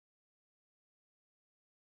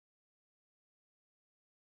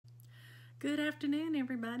Good afternoon,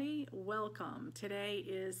 everybody. Welcome. Today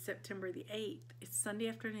is September the 8th. It's Sunday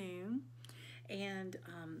afternoon, and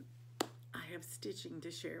I have stitching to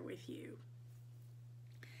share with you.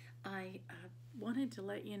 I wanted to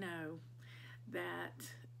let you know that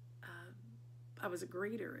I was a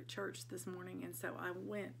greeter at church this morning, and so I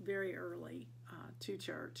went very early to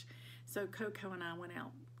church. So Coco and I went out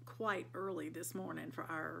quite early this morning for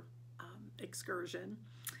our excursion.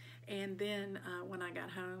 And then when I got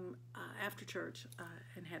home after church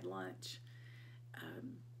and had lunch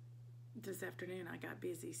this afternoon, I got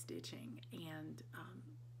busy stitching and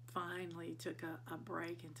finally took a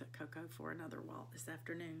break and took Coco for another walk this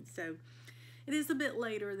afternoon. So it is a bit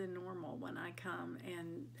later than normal when I come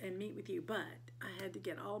and meet with you, but I had to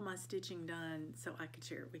get all my stitching done so I could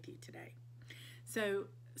share it with you today. So,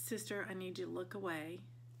 sister, I need you to look away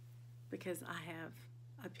because I have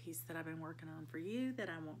a piece that I've been working on for you that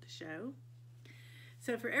I want to show.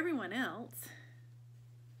 So for everyone else,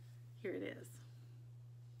 here it is.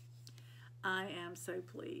 I am so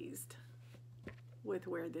pleased with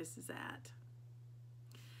where this is at.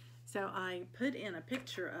 So I put in a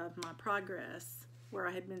picture of my progress where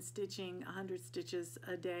I had been stitching 100 stitches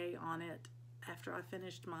a day on it after I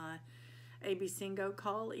finished my AB Singo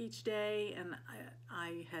call each day, and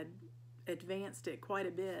I had advanced it quite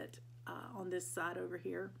a bit on this side over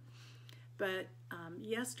here. But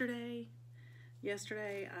yesterday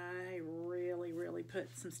I really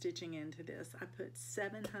put some stitching into this. I put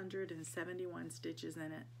 771 stitches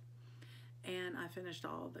in it, and I finished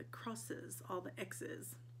all the crosses, all the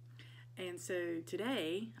X's. And so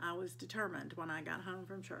today I was determined when I got home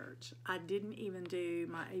from church. I didn't even do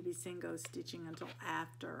my AB Singo stitching until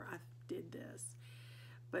after I did this,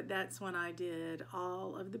 but that's when I did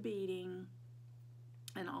all of the beading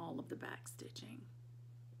and all of the back stitching.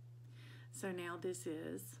 So now this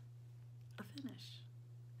is a finish.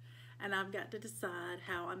 And I've got to decide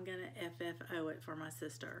how I'm going to FFO it for my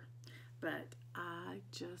sister. But I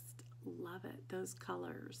just love it. Those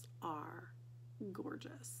colors are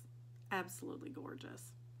gorgeous. Absolutely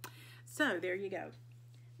gorgeous. So there you go.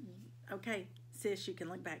 Okay, sis, you can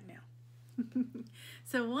look back now.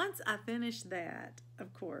 So once I finished that,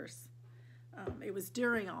 of course, it was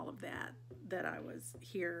during all of that I was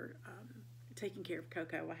here taking care of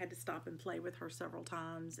Coco. I had to stop and play with her several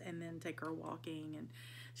times and then take her walking, and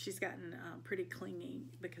she's gotten pretty clingy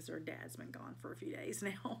because her dad's been gone for a few days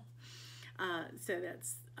now. So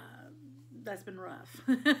that's been rough.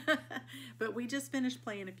 But we just finished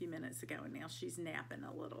playing a few minutes ago, and now she's napping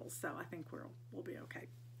a little, so I think we'll be okay.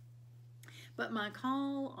 But my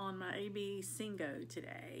call on my AB Singo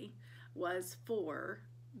today was for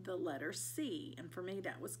the letter C, and for me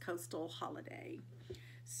that was Coastal Holiday.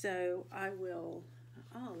 So I will,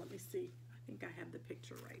 let me see, I think I have the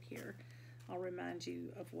picture right here. I'll remind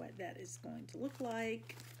you of what that is going to look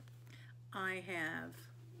like. I've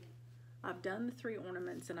done the 3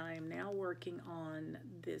 ornaments, and I am now working on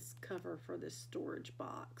this cover for this storage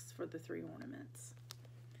box for the 3 ornaments.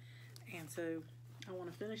 And so I want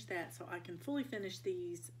to finish that so I can fully finish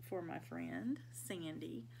these for my friend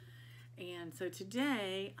Sandy. And so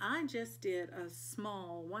today I just did a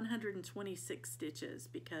small 126 stitches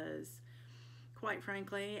because, quite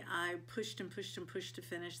frankly, I pushed and pushed and pushed to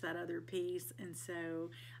finish that other piece, and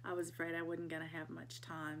so I was afraid I wasn't going to have much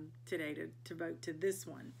time today to devote to this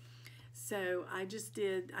one. So I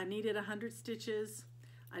needed 100 stitches.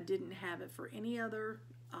 I didn't have it for any other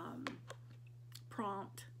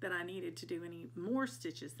prompt that I needed to do any more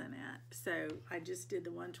stitches than that. So I just did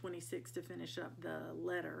the 126 to finish up the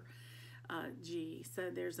letter G. So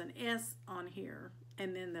there's an S on here,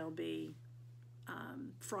 and then there'll be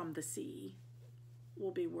from the C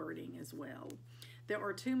will be wording as well. There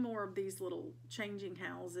are 2 more of these little changing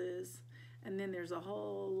houses, and then there's a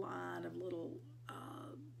whole line of little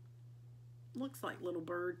looks like little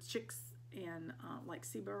birds, chicks, and like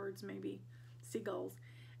seabirds, maybe seagulls,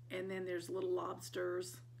 and then there's little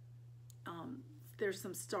lobsters. There's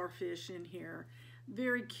some starfish in here.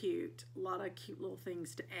 Very cute, a lot of cute little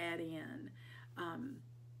things to add in,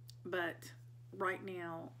 but right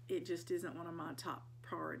now it just isn't one of my top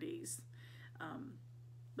priorities,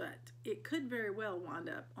 but it could very well wind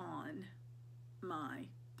up on my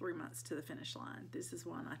 3 months to the finish line. This is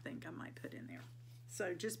one I think I might put in there.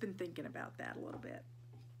 So just been thinking about that a little bit,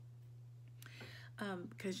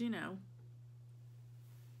 because you know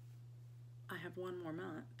I have 1 more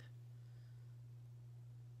month.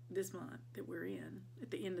 This month that we're in,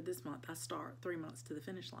 at the end of this month, I start 3 months to the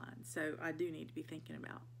finish line. So I do need to be thinking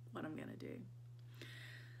about what I'm going to do.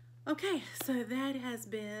 Okay, so that has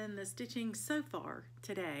been the stitching so far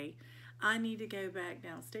today. I need to go back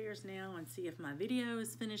downstairs now and see if my video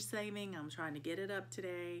is finished saving. I'm trying to get it up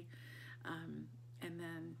today. And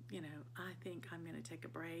then, you know, I think I'm going to take a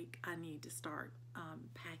break. I need to start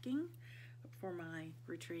packing for my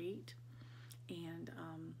retreat. And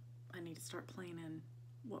I need to start planning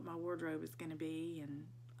what my wardrobe is going to be and,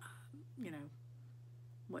 you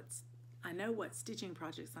know, I know what stitching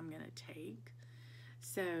projects I'm going to take.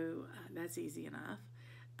 So that's easy enough.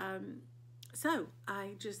 So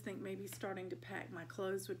I just think maybe starting to pack my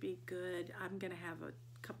clothes would be good. I'm going to have a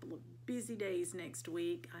couple of busy days next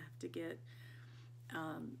week. I have to get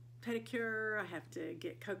pedicure. I have to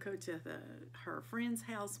get Coco to her friend's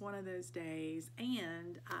house one of those days.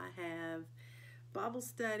 And I have Bible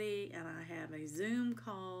study, and I have a Zoom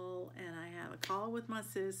call, and I have a call with my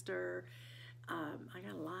sister. I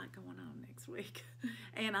got a lot going on next week.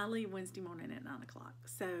 And I leave Wednesday morning at 9 o'clock.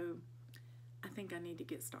 So I think I need to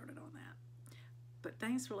get started on that. But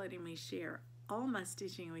thanks for letting me share all my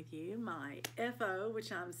stitching with you. My FO,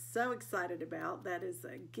 which I'm so excited about. That is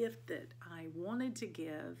a gift that I wanted to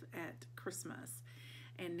give at Christmas.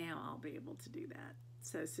 And now I'll be able to do that.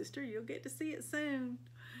 So sister, you'll get to see it soon.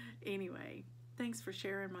 Anyway, thanks for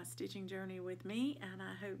sharing my stitching journey with me. And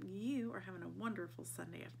I hope you are having a wonderful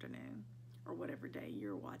Sunday afternoon, or whatever day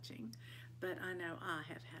you're watching. But I know I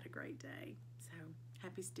have had a great day. So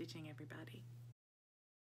happy stitching, everybody.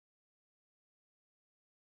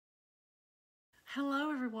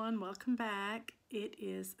 Hello, everyone. Welcome back. It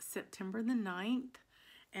is September the 9th,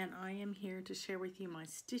 and I am here to share with you my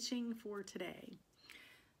stitching for today.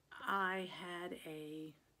 I had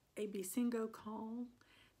a Singo call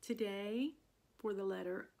today for the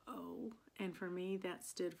letter O, and for me that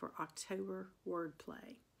stood for October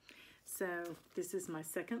wordplay. So this is my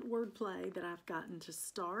second wordplay that I've gotten to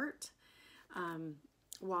start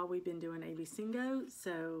while we've been doing AB Singo.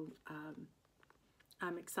 So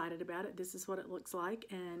I'm excited about it. This is what it looks like.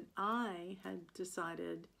 And I had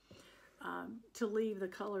decided to leave the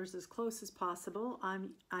colors as close as possible.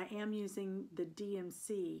 I am using the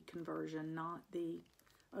DMC conversion, not the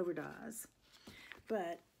overdyes.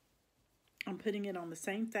 But I'm putting it on the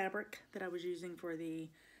same fabric that I was using for the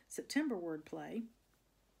September wordplay.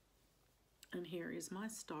 And here is my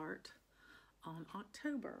start on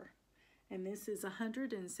October. And this is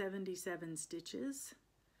 177 stitches.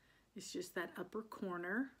 It's just that upper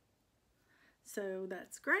corner. So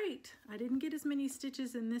that's great. I didn't get as many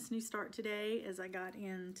stitches in this new start today as I got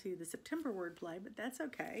into the September wordplay, but that's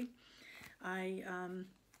okay. I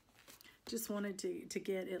just wanted to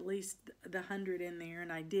get at least the 100 in there,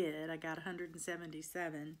 and I did. I got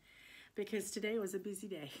 177 because today was a busy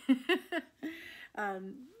day.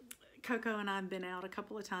 Coco and I have been out a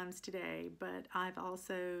couple of times today, but I've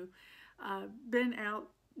also been out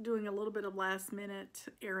doing a little bit of last minute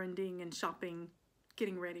erranding and shopping,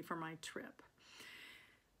 getting ready for my trip.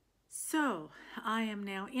 So I am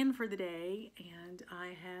now in for the day, and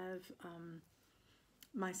I have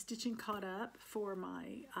my stitching caught up for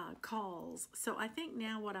my calls. So I think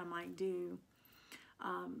now what I might do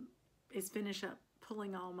is finish up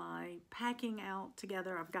pulling all my packing out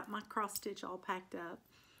together. I've got my cross stitch all packed up.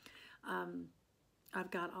 I've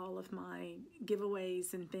got all of my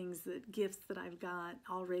giveaways and things, gifts that I've got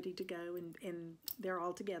all ready to go, and they're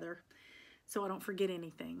all together so I don't forget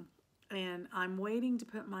anything. And I'm waiting to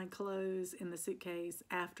put my clothes in the suitcase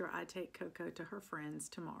after I take Coco to her friends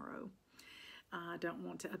tomorrow. I don't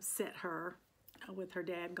want to upset her with her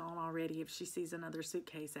dad gone already if she sees another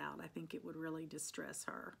suitcase out. I think it would really distress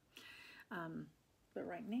her. But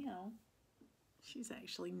right now, she's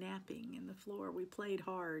actually napping in the floor. We played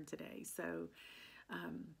hard today, so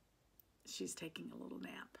she's taking a little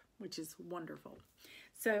nap, which is wonderful.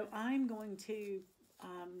 So I'm going to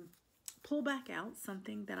pull back out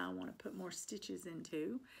something that I want to put more stitches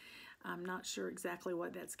into. I'm not sure exactly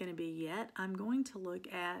what that's going to be yet. I'm going to look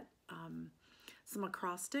at some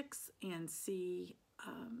acrostics and see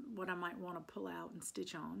what I might want to pull out and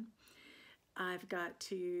stitch on. I've got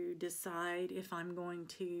to decide if I'm going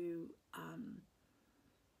to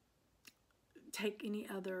take any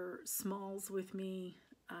other smalls with me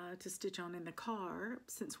to stitch on in the car,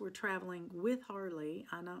 since we're traveling with Harley.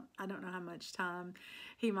 I don't know how much time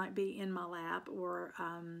he might be in my lap, or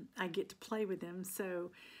I get to play with him,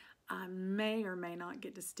 so I may or may not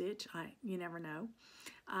get to stitch. You never know.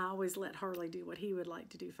 I always let Harley do what he would like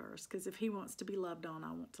to do first, because if he wants to be loved on,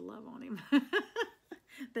 I want to love on him.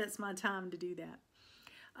 That's my time to do that.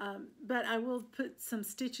 But I will put some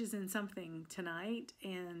stitches in something tonight,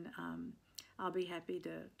 and I'll be happy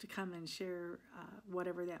to come and share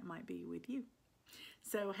whatever that might be with you.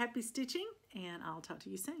 So happy stitching, and I'll talk to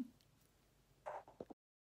you soon.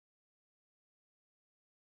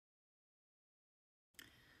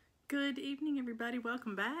 Good evening, everybody.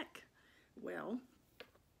 Welcome back. Well,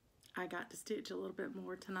 I got to stitch a little bit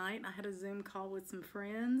more tonight. I had a Zoom call with some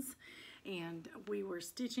friends, and we were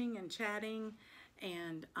stitching and chatting,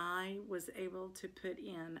 and I was able to put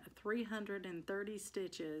in 330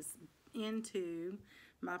 stitches into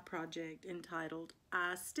my project entitled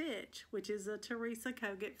I Stitch, which is a Teresa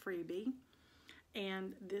Kogut freebie,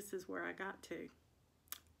 and this is where I got to.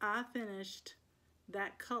 I finished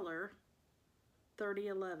that color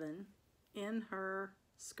 3011 in her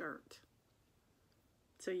skirt.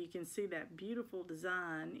 So you can see that beautiful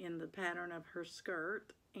design in the pattern of her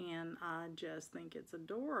skirt, and I just think it's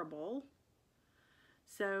adorable.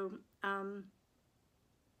 So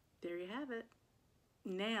there you have it.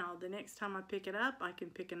 Now the next time I pick it up, I can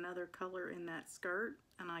pick another color in that skirt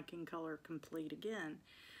and I can color complete again.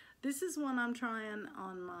 This is one I'm trying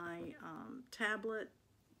on my tablet.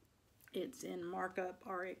 It's in markup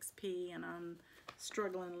RXP, and I'm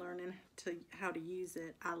struggling learning how to use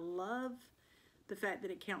it. I love the fact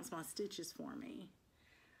that it counts my stitches for me,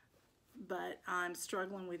 but I'm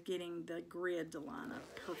struggling with getting the grid to line up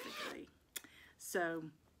perfectly. So,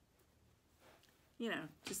 you know,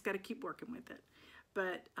 just got to keep working with it.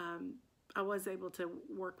 But I was able to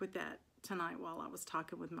work with that tonight while I was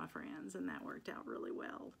talking with my friends, and that worked out really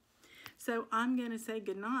well. So I'm going to say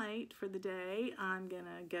goodnight for the day. I'm going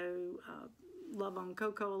to go love on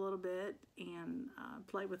Coco a little bit and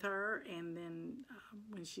play with her, and then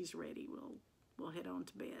when she's ready, we'll head on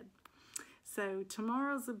to bed. So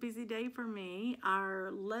tomorrow's a busy day for me.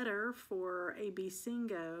 Our letter for AB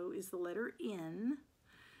Singo is the letter N,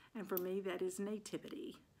 and for me that is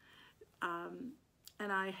Nativity.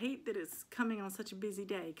 And I hate that it's coming on such a busy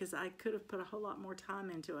day, because I could have put a whole lot more time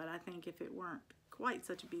into it, I think, if it weren't quite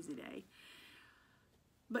such a busy day.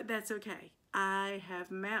 But that's okay. I have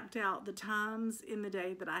mapped out the times in the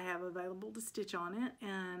day that I have available to stitch on it,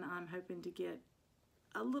 and I'm hoping to get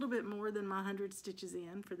a little bit more than my 100 stitches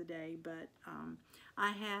in for the day. But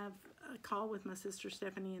I have a call with my sister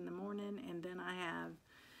Stephanie in the morning, and then I have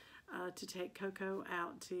to take Coco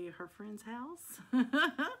out to her friend's house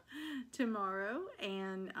tomorrow,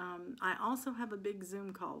 and I also have a big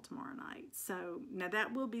Zoom call tomorrow night. So now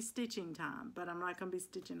that will be stitching time, but I'm not going to be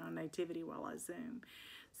stitching on Nativity while I Zoom.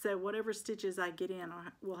 So whatever stitches I get in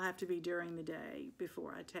will have to be during the day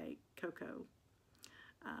before I take Coco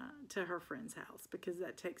to her friend's house, because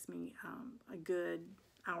that takes me a good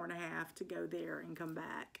hour and a half to go there and come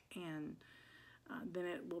back, and then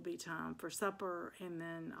it will be time for supper, and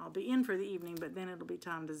then I'll be in for the evening, but then it'll be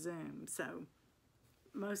time to Zoom. So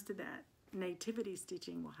most of that Nativity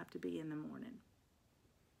stitching will have to be in the morning.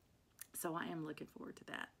 So I am looking forward to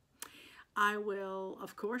that. I will,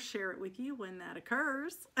 of course, share it with you when that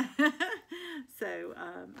occurs. So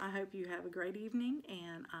I hope you have a great evening,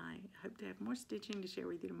 and I hope to have more stitching to share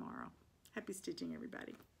with you tomorrow. Happy stitching,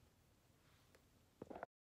 everybody.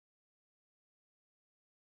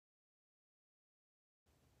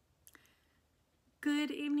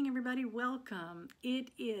 Good evening, everybody. Welcome.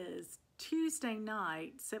 It is Tuesday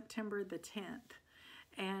night, September the 10th,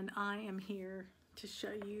 and I am here to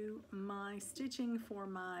show you my stitching for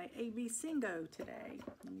my AB Singo today.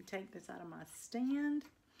 Let me take this out of my stand.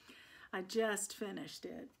 I just finished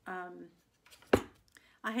it.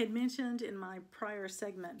 I had mentioned in my prior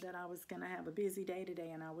segment that I was going to have a busy day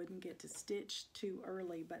today and I wouldn't get to stitch too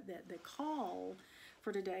early, but that the call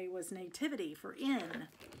for today was Nativity for N.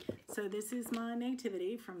 So this is my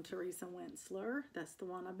Nativity from Teresa Wentzler. That's the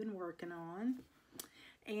one I've been working on.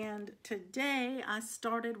 And today I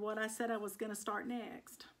started what I said I was going to start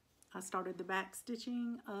next. I started the back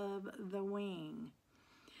stitching of the wing.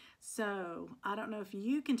 So I don't know if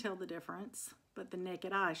you can tell the difference, but the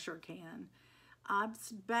naked eye sure can. I've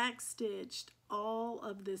back stitched all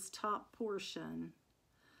of this top portion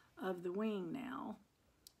of the wing now,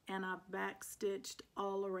 and I've back stitched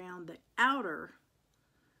all around the outer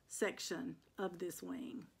section of this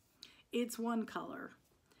wing. It's one color.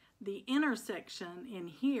 The inner section in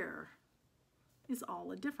here is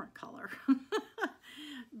all a different color.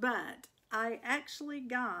 But I actually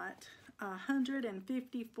got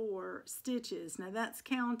 154 stitches. Now that's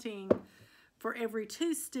counting for every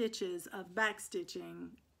 2 stitches of back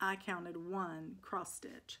stitching, I counted 1 cross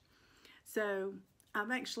stitch. So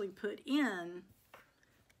I've actually put in,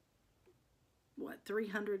 what,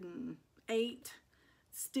 308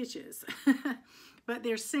 stitches. But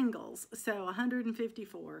they're singles, so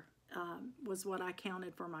 154 was what I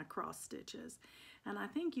counted for my cross stitches. And I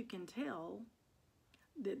think you can tell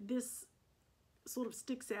that this sort of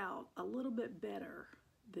sticks out a little bit better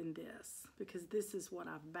than this, because this is what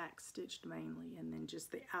I've back stitched mainly, and then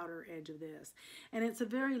just the outer edge of this. And it's a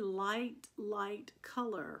very light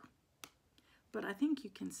color, but I think you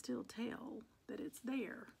can still tell that it's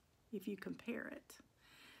there if you compare it.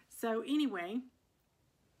 So anyway,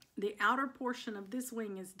 the outer portion of this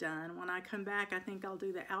wing is done. When I come back, I think I'll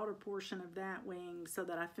do the outer portion of that wing so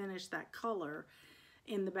that I finish that color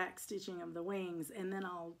in the back stitching of the wings, and then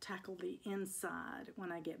I'll tackle the inside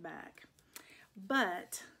when I get back.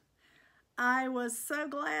 But I was so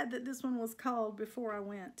glad that this one was called before I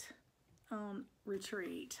went on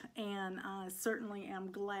retreat, and I certainly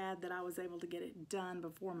am glad that I was able to get it done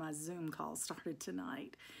before my Zoom call started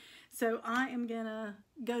tonight. So I am gonna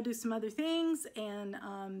go do some other things, and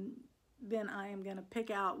then I am gonna pick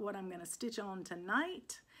out what I'm gonna stitch on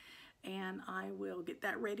tonight, and I will get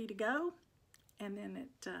that ready to go. And then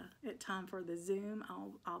at time for the Zoom,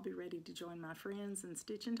 I'll be ready to join my friends and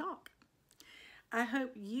stitch and talk. I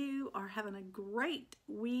hope you are having a great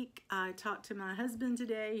week. I talked to my husband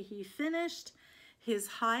today. He finished his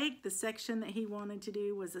hike. The section that he wanted to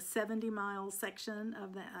do was a 70-mile section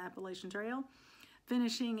of the Appalachian Trail,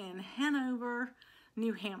 finishing in Hanover,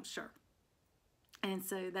 New Hampshire. And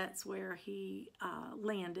so that's where he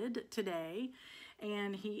landed today.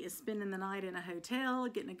 And he is spending the night in a hotel,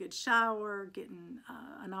 getting a good shower, getting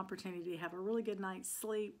an opportunity to have a really good night's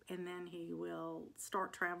sleep, and then he will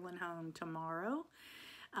start traveling home tomorrow.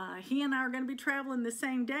 He and I are going to be traveling the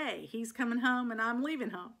same day. He's coming home and I'm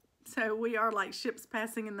leaving home. So we are like ships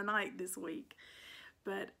passing in the night this week.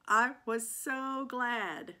 But I was so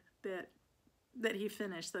glad that he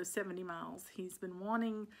finished those 70 miles. He's been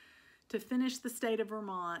wanting to finish the state of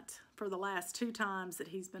Vermont for the last 2 times that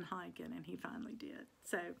he's been hiking, and he finally did.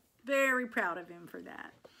 So very proud of him for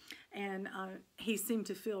that. And he seemed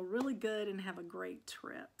to feel really good and have a great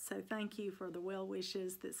trip. So thank you for the well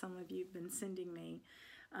wishes that some of you have been sending me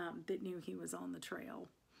that knew he was on the trail.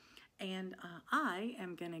 And I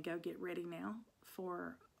am going to go get ready now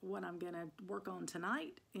for what I'm going to work on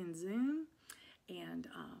tonight in Zoom, and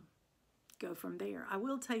go from there. I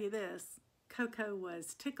will tell you this. Coco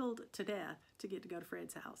was tickled to death to get to go to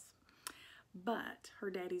Fred's house. But her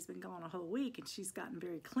daddy's been gone a whole week, and she's gotten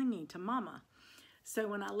very clingy to Mama. So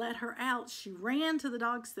when I let her out, she ran to the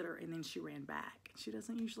dog sitter, and then she ran back. She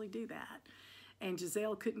doesn't usually do that. And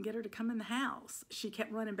Giselle couldn't get her to come in the house. She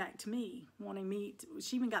kept running back to me, wanting me to,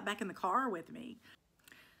 she even got back in the car with me.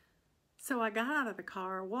 So I got out of the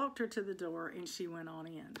car, walked her to the door, and she went on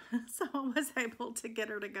in. So I was able to get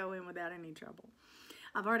her to go in without any trouble.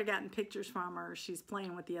 I've already gotten pictures from her. She's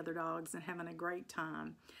playing with the other dogs and having a great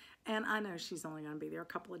time. And I know she's only going to be there a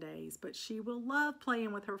couple of days, but she will love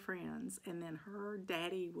playing with her friends, and then her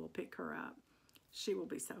daddy will pick her up. She will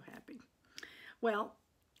be so happy. Well,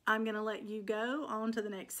 I'm going to let you go on to the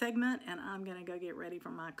next segment, and I'm going to go get ready for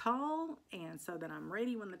my call, and so that I'm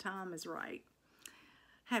ready when the time is right.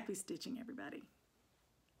 Happy stitching, everybody.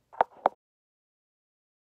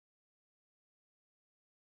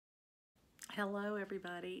 Hello,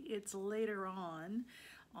 everybody. It's later on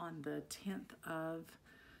the 10th of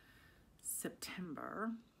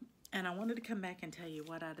September, and I wanted to come back and tell you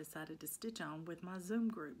what I decided to stitch on with my Zoom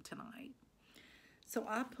group tonight. So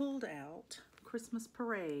I pulled out Christmas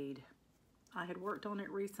Parade. I had worked on it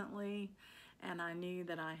recently, and I knew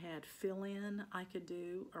that I had fill-in I could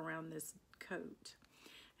do around this coat.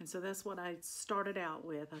 And so that's what I started out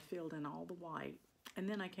with. I filled in all the white, and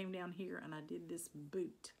then I came down here and I did this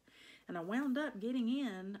boot. And I wound up getting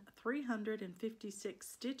in 356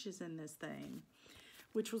 stitches in this thing,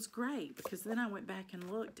 which was great, because then I went back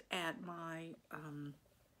and looked at my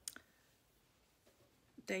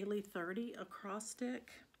daily 30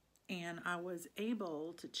 acrostic, and I was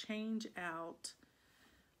able to change out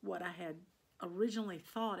what I had originally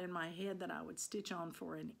thought in my head that I would stitch on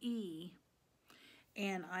for an E,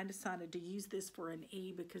 and I decided to use this for an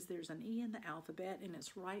E because there's an E in the alphabet and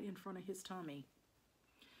it's right in front of his tummy.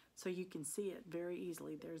 So you can see it very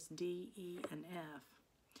easily. There's D, E, and F.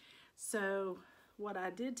 So what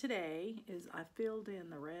I did today is I filled in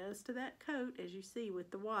the rest of that coat, as you see,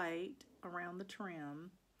 with the white around the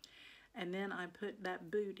trim. And then I put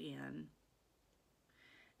that boot in.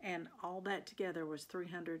 And all that together was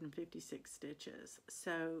 356 stitches.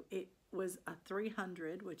 So it was a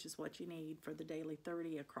 300, which is what you need for the daily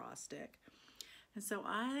 30 acrostic. And so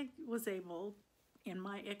I was able, in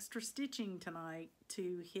my extra stitching tonight,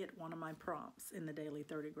 to hit one of my prompts in the daily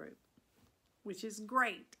 30 group, which is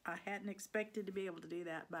great. I hadn't expected to be able to do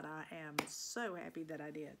that, but I am so happy that I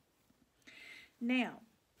did. Now,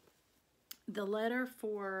 the letter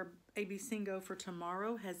for AB Singo for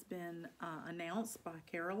tomorrow has been announced by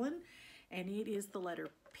Carolyn, and it is the letter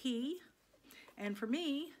P. And for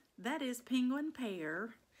me, that is Penguin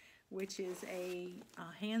Pear, which is a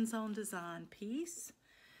hands-on design piece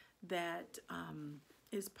that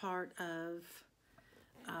is part of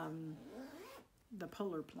the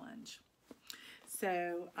Polar Plunge.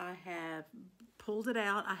 So I have pulled it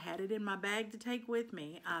out. I had it in my bag to take with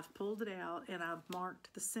me. I've pulled it out and I've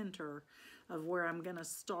marked the center of where I'm going to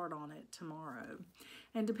start on it tomorrow.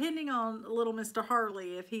 And depending on little Mr.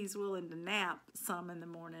 Harley, if he's willing to nap some in the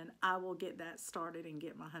morning, I will get that started and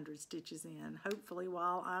get my 100 stitches in, hopefully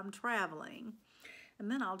while I'm traveling.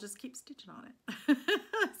 And then I'll just keep stitching on it.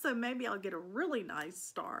 So maybe I'll get a really nice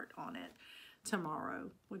start on it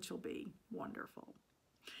tomorrow, which will be wonderful.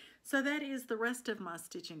 So that is the rest of my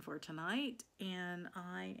stitching for tonight, and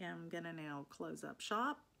I am going to now close up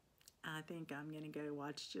shop. I think I'm going to go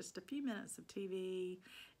watch just a few minutes of TV.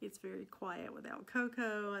 It's very quiet without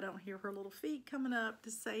Coco. I don't hear her little feet coming up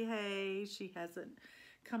to say hey. She hasn't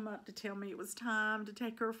come up to tell me it was time to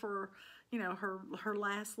take her for, you know, her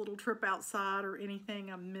last little trip outside or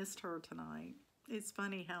anything. I missed her tonight. It's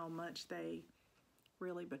funny how much they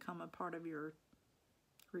really become a part of your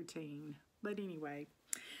routine. But anyway,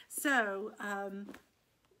 so I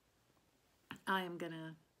am going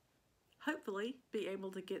to hopefully be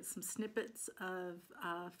able to get some snippets of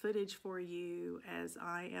footage for you as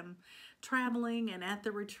I am traveling and at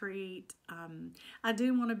the retreat. I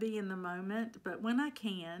do want to be in the moment, but when I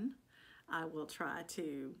can, I will try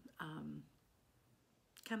to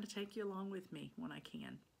kind of take you along with me when I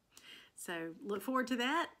can. So look forward to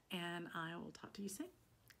that, and I will talk to you soon.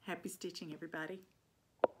 Happy stitching, everybody.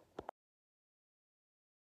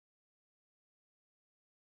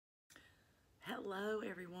 Hello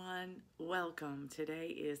everyone, welcome. Today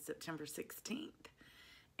is September 16th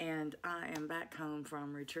and I am back home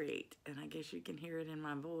from retreat, and I guess you can hear it in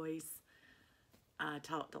my voice. I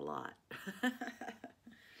talked a lot.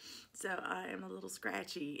 So I am a little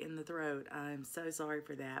scratchy in the throat. I'm so sorry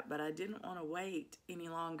for that, but I didn't want to wait any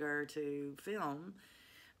longer to film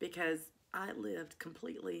because I lived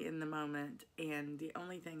completely in the moment, and the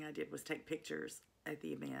only thing I did was take pictures at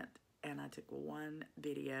the event, and I took one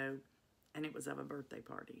video, and it was of a birthday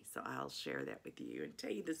party. So I'll share that with you and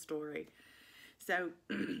tell you the story. So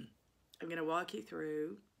I'm going to walk you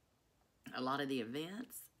through a lot of the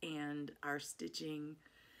events, and our stitching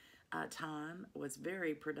time was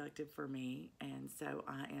very productive for me, and so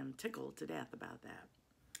I am tickled to death about that.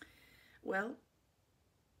 Well,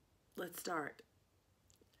 let's start.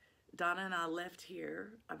 Donna and I left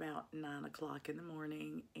here about 9 o'clock in the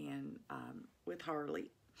morning, and with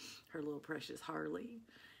Harley, her little precious Harley.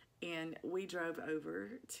 And we drove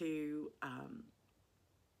over to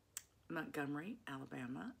Montgomery,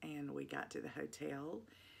 Alabama, and we got to the hotel,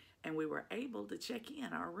 and we were able to check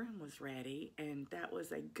in. Our room was ready, and that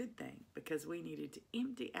was a good thing because we needed to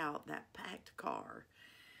empty out that packed car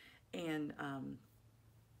and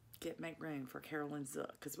make room for Carolyn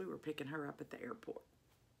Zook because we were picking her up at the airport.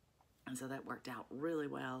 And so that worked out really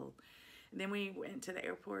well. And then we went to the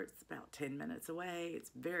airport. It's about 10 minutes away.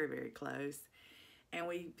 It's very, very close. And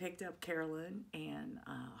we picked up Carolyn, and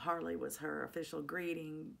Harley was her official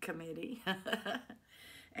greeting committee.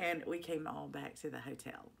 And we came all back to the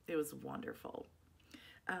hotel. It was wonderful.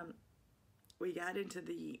 We got into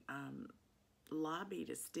the lobby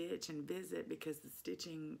to stitch and visit because the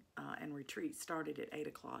stitching and retreat started at 8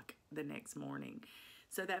 o'clock the next morning.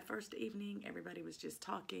 So that first evening, everybody was just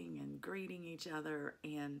talking and greeting each other.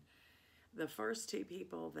 And the first two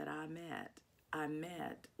people that I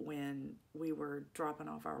met when we were dropping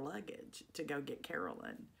off our luggage to go get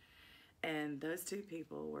Carolyn. And those two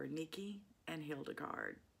people were Nikki and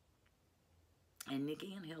Hildegard. And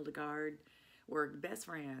Nikki and Hildegard were best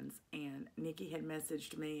friends, and Nikki had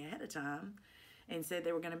messaged me ahead of time and said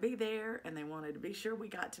they were going to be there and they wanted to be sure we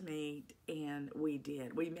got to meet, and we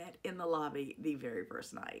did. We met in the lobby the very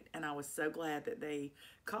first night, and I was so glad that they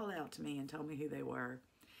called out to me and told me who they were.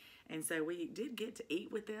 And so we did get to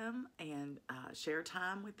eat with them and share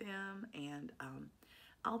time with them. And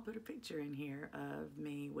I'll put a picture in here of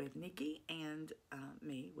me with Nikki and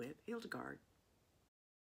me with Hildegard.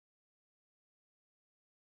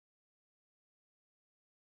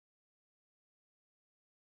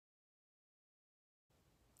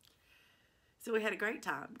 So we had a great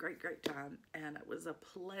time, great time. And it was a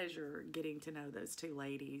pleasure getting to know those two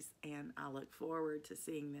ladies. And I look forward to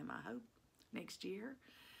seeing them, I hope, next year,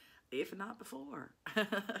 if not before.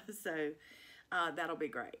 So that'll be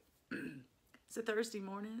great. So Thursday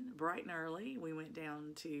morning, bright and early, we went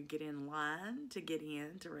down to get in line to get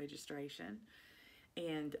in to registration.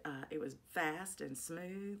 And it was fast and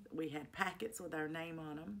smooth. We had packets with our name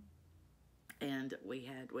on them. and we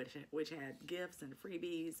had which had gifts and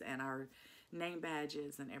freebies and our name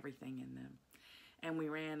badges and everything in them. And we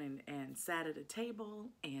ran and sat at a table,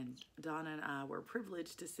 and Donna and I were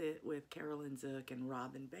privileged to sit with Carolyn Zook and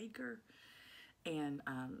Robin Baker, and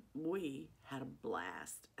we had a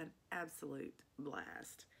blast, an absolute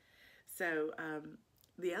blast. So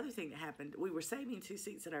the other thing that happened, we were saving 2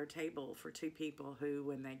 seats at our table for 2 people who,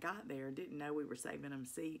 when they got there, didn't know we were saving them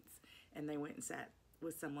seats, and they went and sat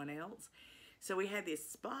with someone else. So we had this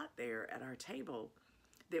spot there at our table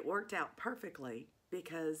that worked out perfectly,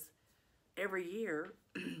 because every year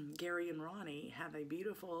Gary and Ronnie have a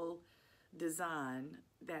beautiful design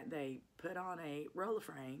that they put on a roller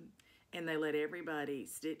frame, and they let everybody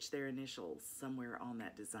stitch their initials somewhere on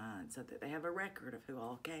that design so that they have a record of who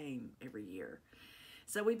all came every year.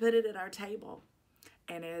 So we put it at our table,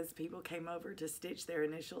 and as people came over to stitch their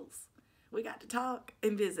initials, we got to talk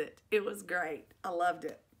and visit. It was great. I loved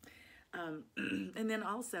it. And then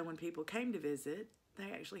also when people came to visit,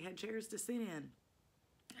 they actually had chairs to sit in.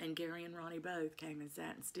 And Gary and Ronnie both came and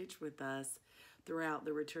sat and stitched with us throughout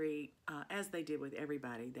the retreat, as they did with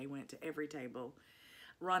everybody. They went to every table.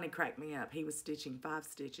 Ronnie cracked me up. He was stitching 5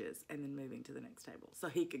 stitches and then moving to the next table so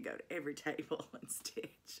he could go to every table and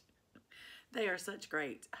stitch. They are such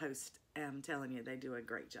great hosts. I'm telling you, they do a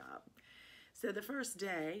great job. So the first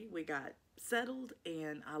day we got settled,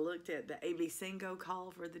 and I looked at the AB Singo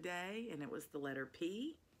call for the day, and it was the letter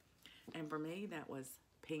P. And for me, that was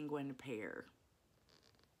penguin pear.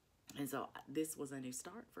 And so this was a new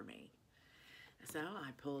start for me. So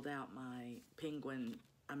I pulled out my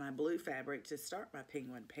my blue fabric to start my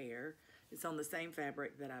penguin pear. It's on the same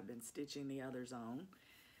fabric that I've been stitching the others on.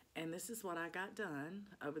 And this is what I got done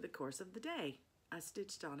over the course of the day. I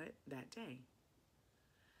stitched on it that day.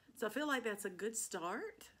 So I feel like that's a good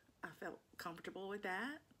start. I felt comfortable with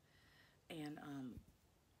that. And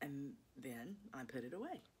then I put it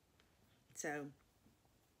away. So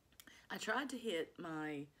I tried to hit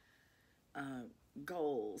my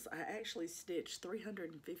goals. I actually stitched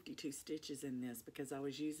 352 stitches in this because I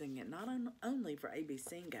was using it not only for AB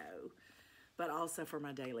Singo, but also for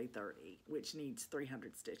my daily 30, which needs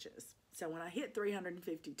 300 stitches. So when I hit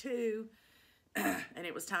 352 and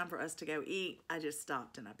it was time for us to go eat, I just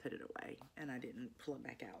stopped and I put it away, and I didn't pull it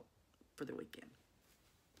back out for the weekend.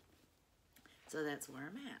 So that's where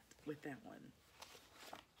I'm at with that one.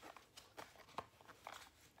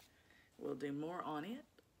 We'll do more on it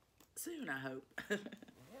soon, I hope.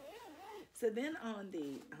 So then on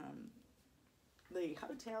the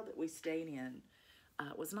hotel that we stayed in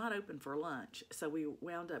was not open for lunch, so we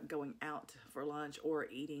wound up going out for lunch or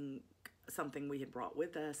eating something we had brought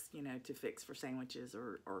with us, you know, to fix for sandwiches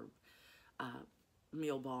or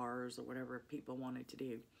meal bars or whatever people wanted to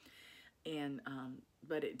do. And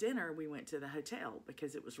but at dinner we went to the hotel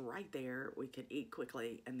because it was right there. We could eat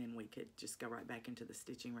quickly, and then we could just go right back into the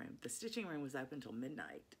stitching room. The stitching room was open till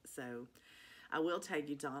midnight. So I will tell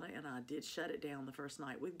you, Donna and I did shut it down the first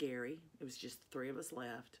night with Gary. It was just the 3 of us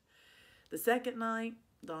left. The second night,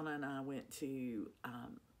 Donna and I went to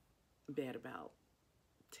bed about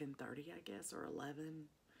 10:30, I guess, or 11,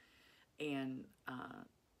 and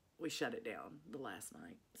we shut it down the last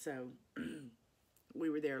night. So we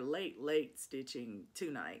were there late stitching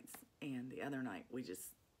 2 nights, and the other night we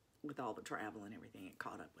just, with all the travel and everything, it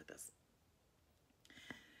caught up with us.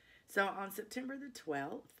 So on September the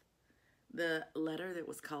 12th, the letter that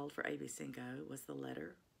was called for AB Singo was the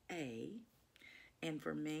letter A, and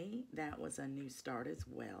for me that was a new start as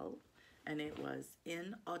well, and it was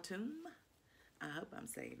in Autumne. I hope I'm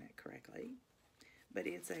saying that correctly, but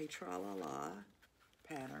it's a Tralala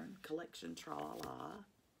pattern, collection Tralala.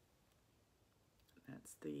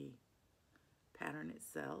 That's the pattern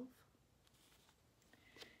itself.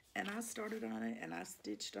 And I started on it, and I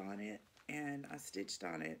stitched on it, and I stitched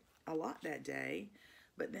on it a lot that day,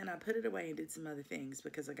 but then I put it away and did some other things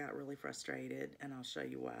because I got really frustrated, and I'll show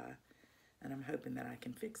you why, and I'm hoping that I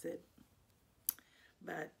can fix it.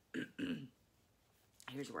 But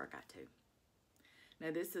here's where I got to.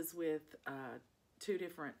 Now this is with 2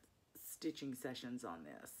 different stitching sessions on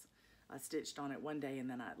this. I stitched on it one day, and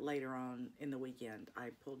then later on in the weekend I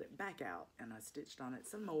pulled it back out and I stitched on it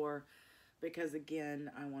some more because,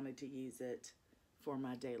 again, I wanted to use it for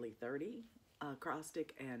my daily 30 cross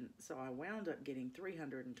stick, and so I wound up getting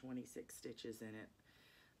 326 stitches in it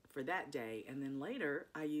for that day, and then later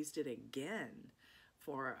I used it again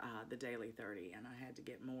for the daily 30, and I had to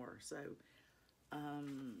get more. So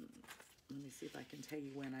let me see if I can tell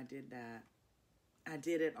you when I did that. I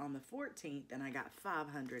did it on the 14th, and I got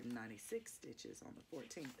 596 stitches on the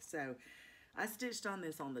 14th. So I stitched on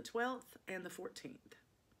this on the 12th and the 14th.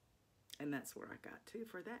 And that's where I got to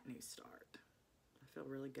for that new start. feel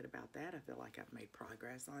really good about that. I feel like I've made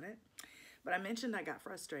progress on it. But I mentioned I got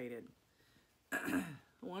frustrated.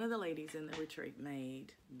 One of the ladies in the retreat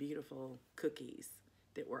made beautiful cookies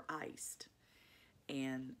that were iced.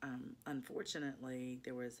 And unfortunately,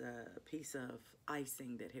 there was a piece of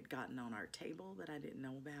icing that had gotten on our table that I didn't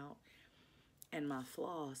know about. And my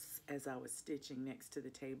floss, as I was stitching next to the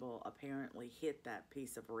table, apparently hit that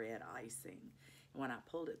piece of red icing. And when I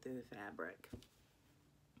pulled it through the fabric,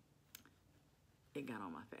 it got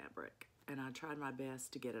on my fabric. And I tried my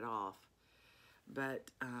best to get it off. But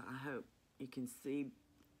I hope you can see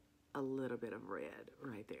a little bit of red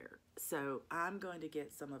right there. So I'm going to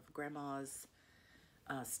get some of Grandma's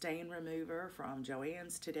stain remover from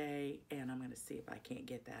Joann's today, and I'm going to see if I can't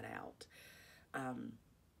get that out.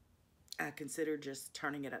 I considered just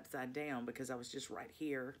turning it upside down because I was just right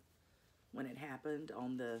here when it happened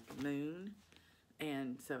on the moon,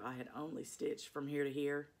 and so I had only stitched from here to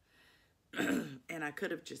here. And I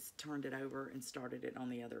could have just turned it over and started it on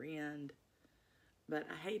the other end, but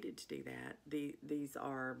I hated to do that. These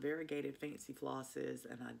are variegated fancy flosses,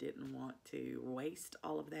 and I didn't want to waste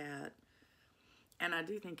all of that. And I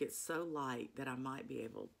do think it's so light that I might be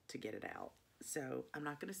able to get it out. So I'm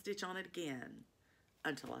not going to stitch on it again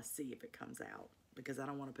until I see if it comes out, because I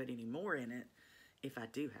don't want to put any more in it if I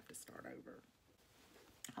do have to start over.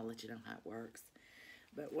 I'll let you know how it works.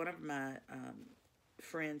 But one of my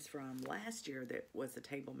friends from last year that was a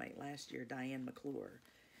table mate last year, Diane McClure,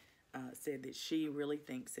 said that she really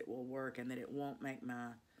thinks it will work and that it won't make my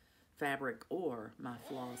fabric or my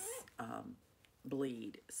floss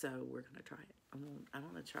bleed. So we're going to try it. I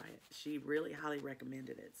want to try it. She really highly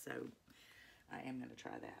recommended it, so I am going to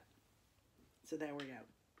try that. So there we go.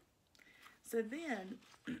 So then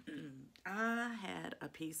I had a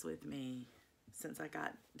piece with me since I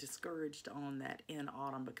got discouraged on that in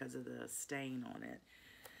Autumn because of the stain on it.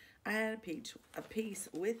 I had a piece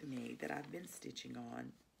with me that I've been stitching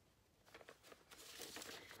on,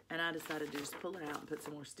 and I decided to just pull it out and put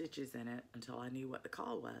some more stitches in it until I knew what the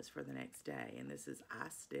call was for the next day. And this is I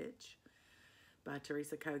Stitch by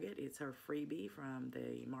Teresa Kogut. It's her freebie from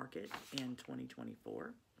the market in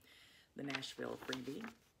 2024, the Nashville freebie.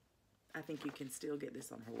 I think you can still get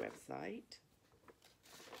this on her website.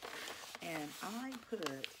 And I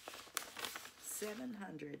put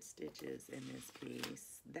 700 stitches in this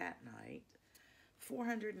piece that night,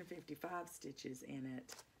 455 stitches in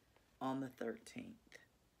it on the 13th,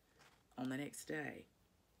 on the next day.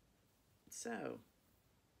 So,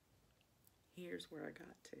 here's where I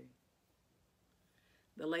got to.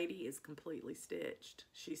 The lady is completely stitched.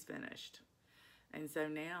 She's finished. And so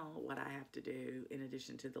now what I have to do, in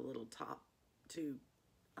addition to the little top two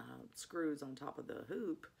screws on top of the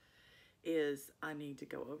hoop, is I need to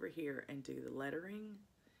go over here and do the lettering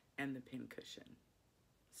and the pin cushion.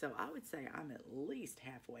 So I would say I'm at least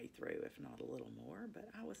halfway through, if not a little more, but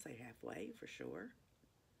I would say halfway for sure.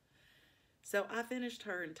 So I finished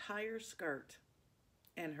her entire skirt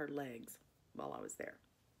and her legs while I was there.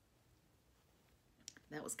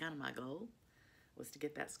 That was kind of my goal, was to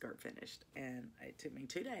get that skirt finished. And it took me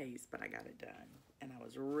 2 days, but I got it done. And I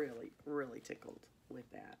was really, really tickled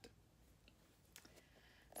with that.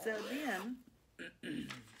 So then,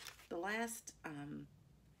 the last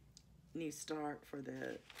new start for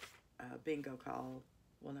the bingo call,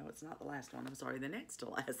 well, no, it's not the last one, I'm sorry, the next to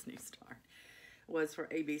last new start was for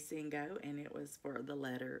AB Singo, and it was for the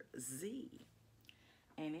letter Z.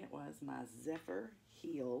 And it was my Zephyr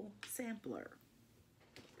heel sampler.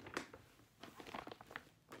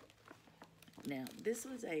 Now, this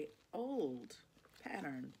was a old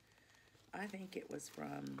pattern. I think it was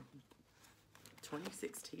from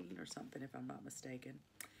 2016 or something, if I'm not mistaken.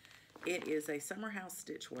 It is a Summer House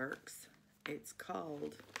Stitch Works. It's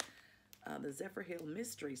called the Zephyr Hill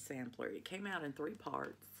Mystery Sampler. It came out in 3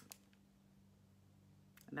 parts.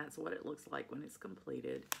 And that's what it looks like when it's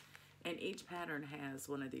completed. And each pattern has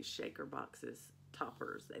one of these shaker boxes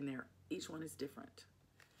toppers, and each one is different.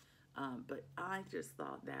 But I just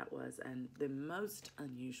thought that was the most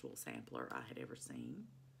unusual sampler I had ever seen.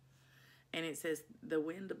 And it says, the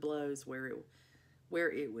wind blows where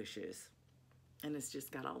it wishes. And it's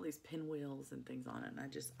just got all these pinwheels and things on it. And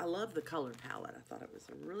I love the color palette. I thought it was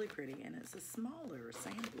really pretty. And it's a smaller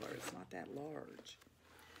sampler. It's not that large.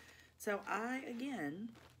 So I, again,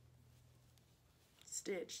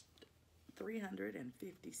 stitched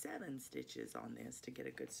 357 stitches on this to get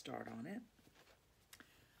a good start on it.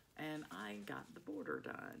 And I got the border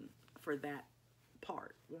done for that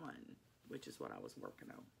part 1, which is what I was working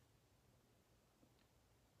on.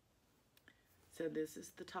 So this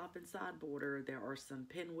is the top and side border. There are some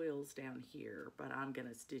pinwheels down here, but I'm going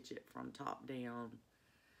to stitch it from top down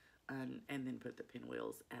and then put the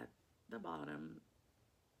pinwheels at the bottom.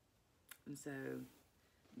 And so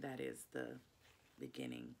that is the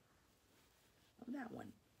beginning of that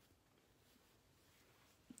one.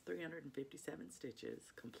 357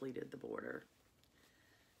 stitches, completed the border,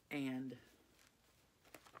 and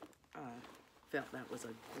felt that was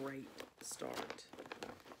a great start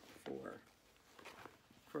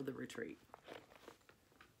for the retreat.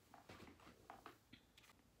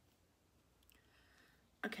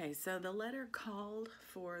 Okay, so the letter called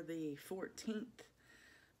for the 14th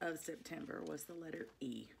of September was the letter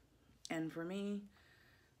E. And for me,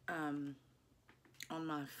 on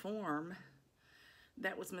my form,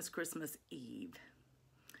 that was Miss Christmas Eve.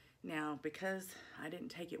 Now, because I didn't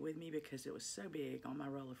take it with me because it was so big on my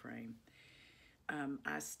roller frame,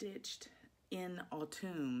 I stitched in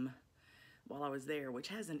Autumne while I was there, which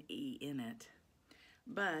has an E in it.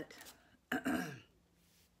 But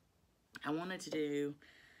I wanted to do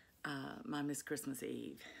my Miss Christmas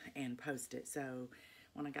Eve and post it. So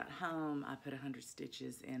when I got home, I put 100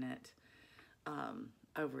 stitches in it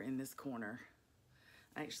over in this corner.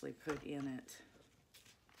 I actually put in it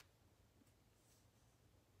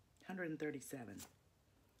 137.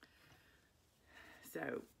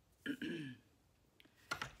 So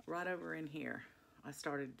right over in here, I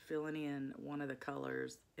started filling in one of the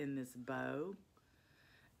colors in this bow,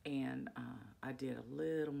 and I did a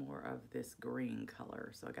little more of this green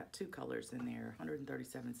color. So I got 2 colors in there,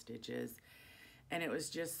 137 stitches, and it was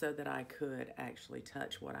just so that I could actually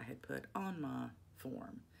touch what I had put on my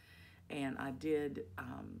form. And I did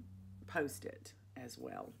post it as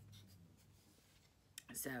well.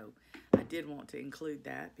 So I did want to include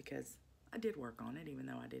that because I did work on it, even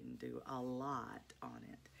though I didn't do a lot on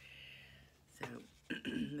it. So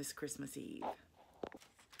this Christmas Eve.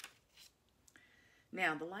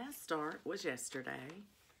 Now, the last start was yesterday,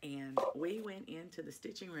 and we went into the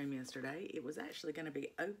stitching room yesterday. It was actually going to be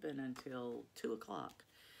open until 2 o'clock.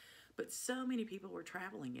 But so many people were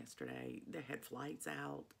traveling yesterday. They had flights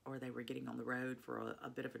out, or they were getting on the road for a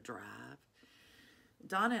bit of a drive.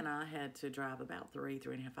 Donna and I had to drive about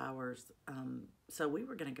 3.5 hours. So we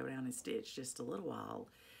were going to go down and stitch just a little while.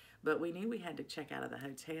 But we knew we had to check out of the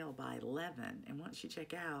hotel by 11. And once you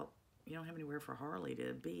check out, you don't have anywhere for Harley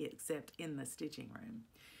to be except in the stitching room,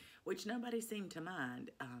 which nobody seemed to mind.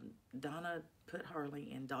 Donna put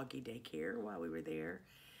Harley in doggy daycare while we were there.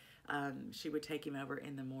 She would take him over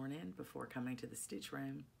in the morning before coming to the stitch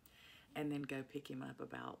room, and then go pick him up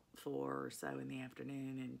about 4 or so in the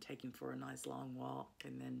afternoon and take him for a nice long walk,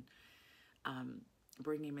 and then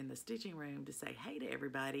bring him in the stitching room to say hey to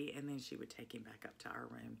everybody, and then she would take him back up to our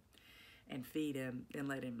room and feed him and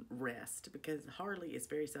let him rest, because Harley is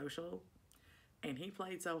very social, and he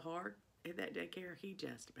played so hard at that daycare, he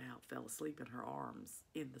just about fell asleep in her arms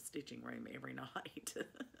in the stitching room every night.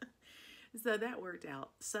 So that worked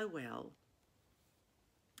out so well.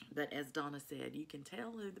 But as Donna said, you can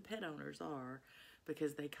tell who the pet owners are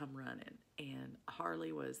because they come running. And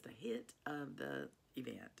Harley was the hit of the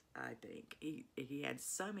event, I think. He had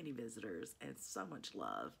so many visitors and so much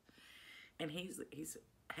love. And he's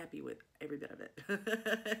happy with every bit of it.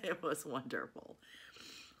 It was wonderful.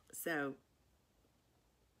 So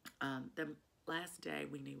the last day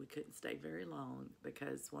we knew we couldn't stay very long,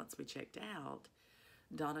 because once we checked out,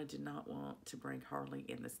 Donna did not want to bring Harley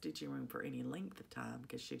in the stitching room for any length of time,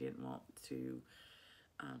 because she didn't want to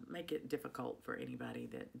make it difficult for anybody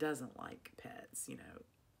that doesn't like pets, you know.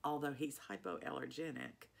 Although he's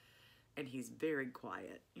hypoallergenic and he's very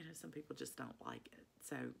quiet, you know, some people just don't like it.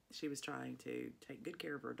 So she was trying to take good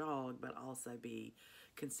care of her dog, but also be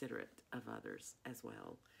considerate of others as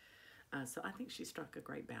well. So I think she struck a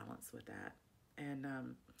great balance with that. And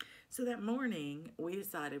so that morning, we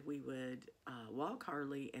decided we would walk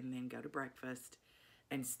Harley and then go to breakfast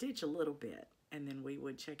and stitch a little bit. And then we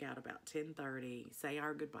would check out about 10:30, say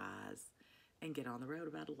our goodbyes, and get on the road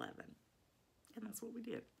about 11. And that's what we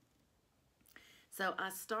did. So I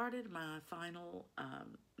started my final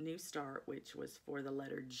new start, which was for the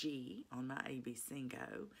letter G on my AB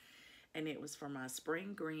Singo. And it was for my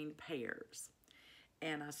spring green Pears.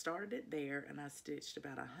 And I started it there, and I stitched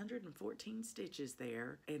about 114 stitches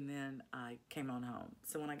there, and then I came on home.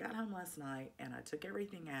 So when I got home last night and I took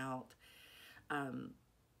everything out,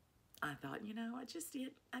 I thought, you know, I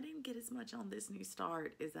didn't get as much on this new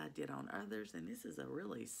start as I did on others, and this is a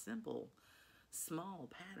really simple, small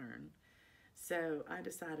pattern. So I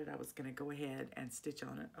decided I was going to go ahead and stitch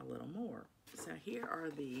on it a little more. So here are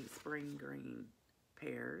the spring green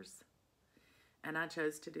Pears. And I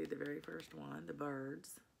chose to do the very first one, the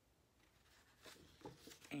birds.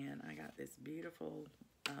 And I got this beautiful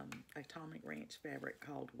Atomic Ranch fabric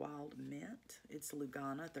called Wild Mint. It's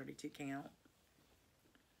Lugana, 32 count.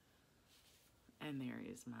 And there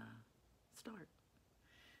is my start.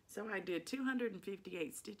 So I did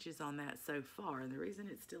 258 stitches on that so far, and the reason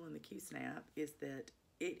it's still in the Q-snap is that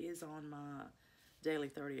it is on my daily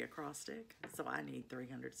 30 acrostic, so I need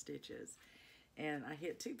 300 stitches. And I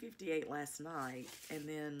hit 258 last night, and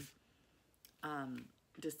then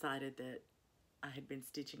decided that I had been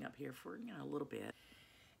stitching up here for, a little bit,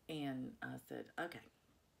 and I said, okay,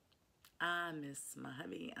 I miss my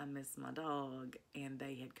hubby, I miss my dog, and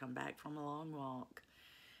they had come back from a long walk.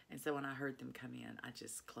 And so when I heard them come in, I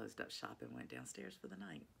just closed up shop and went downstairs for the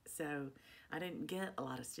night. So I didn't get a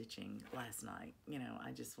lot of stitching last night.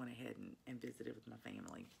 I just went ahead and visited with my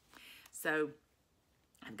family. So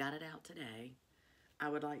I've got it out today. I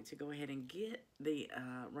would like to go ahead and get the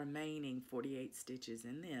remaining 48 stitches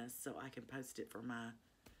in this so I can post it for my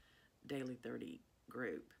Daily 30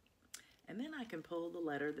 group. And then I can pull the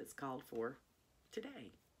letter that's called for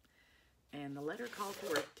today. And the letter called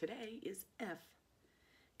for today is F.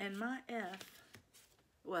 And my F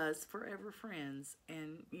was Forever Friends.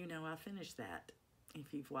 And I finished that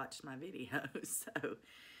if you've watched my videos. So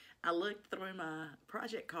I looked through my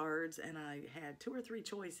project cards and I had 2 or 3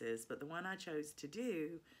 choices, but the one I chose to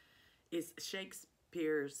do is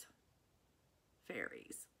Shakespeare's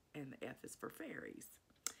Fairies, and the F is for fairies.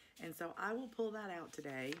 And so I will pull that out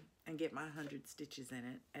today and get my 100 stitches in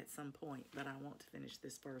it at some point, but I want to finish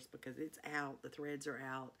this first because it's out, the threads are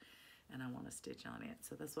out, and I want to stitch on it.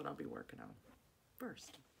 So that's what I'll be working on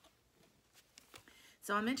first.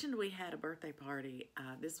 So I mentioned we had a birthday party.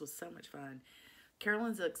 This was so much fun.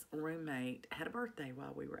 Carolyn Zook's roommate had a birthday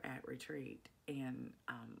while we were at retreat, and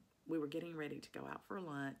we were getting ready to go out for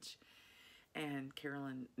lunch, and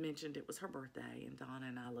Carolyn mentioned it was her birthday, and Donna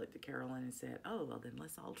and I looked at Carolyn and said, oh, well, then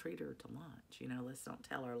let's all treat her to lunch. Let's don't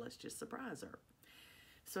tell her, let's just surprise her.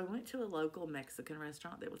 So we went to a local Mexican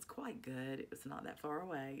restaurant that was quite good. It was not that far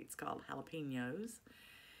away. It's called Jalapenos.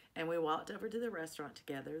 And we walked over to the restaurant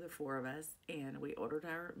together, the 4 of us, and we ordered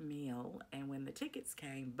our meal. And when the tickets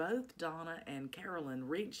came, both Donna and Carolyn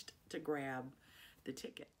reached to grab the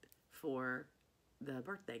ticket for the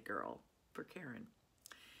birthday girl, for Karen.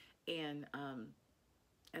 And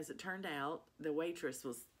as it turned out, the waitress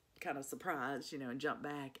was kind of surprised, and jumped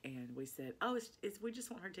back. And we said, oh, we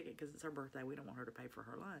just want her ticket because it's her birthday. We don't want her to pay for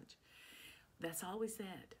her lunch. That's all we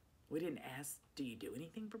said. We didn't ask, do you do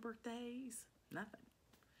anything for birthdays? Nothing.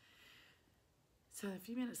 So a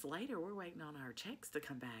few minutes later, we're waiting on our checks to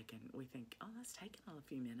come back, and we think, oh, that's taking a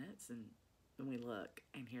few minutes, and then we look,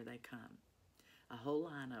 and here they come. A whole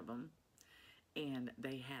line of them, and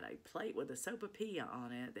they had a plate with a sopapilla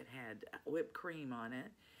on it that had whipped cream on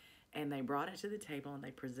it, and they brought it to the table, and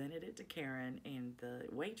they presented it to Karen, and the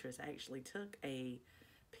waitress actually took a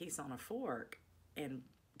piece on a fork and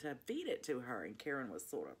to feed it to her, and Karen was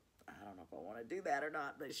sort of, I don't know if I want to do that or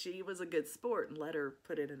not, but she was a good sport and let her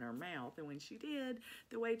put it in her mouth. And when she did,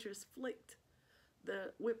 the waitress flicked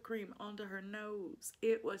the whipped cream onto her nose.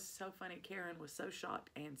 It was so funny. Karen was so shocked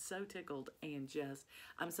and so tickled, and just,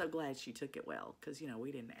 I'm so glad she took it well, because,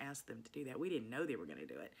 we didn't ask them to do that. We didn't know they were going to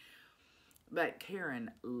do it. But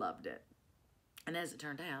Karen loved it. And as it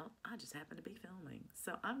turned out, I just happened to be filming.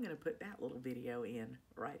 So I'm going to put that little video in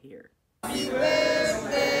right here. Happy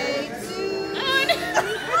birthday to you.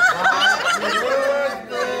 Happy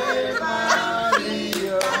birthday,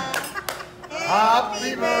 Maria.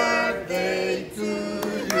 Happy birthday to you.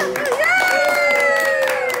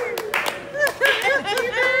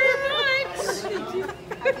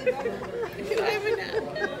 Thank you very much.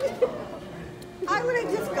 I would have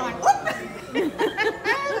just gone,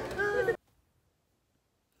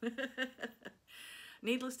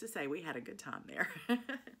 Needless to say, we had a good time there.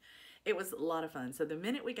 It was a lot of fun. So the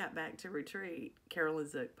minute we got back to retreat, Carolyn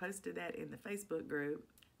Zook posted that in the Facebook group.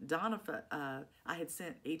 Donna, I had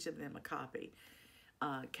sent each of them a copy.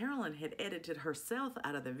 Carolyn had edited herself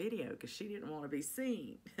out of the video because she didn't want to be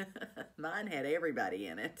seen. Mine had everybody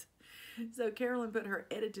in it. So Carolyn put her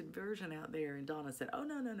edited version out there, and Donna said, oh,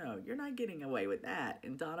 no, you're not getting away with that.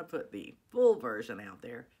 And Donna put the full version out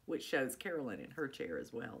there, which shows Carolyn in her chair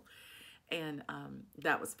as well. And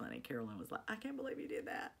that was funny. Carolyn was like, I can't believe you did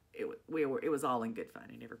that. It was all in good fun,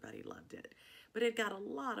 and everybody loved it. But it got a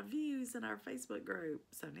lot of views in our Facebook group,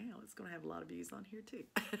 so now it's going to have a lot of views on here too.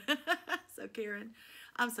 So Karen,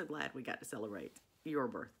 I'm so glad we got to celebrate your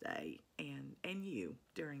birthday and you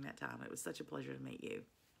during that time. It was such a pleasure to meet you.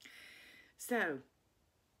 So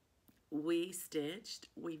we stitched,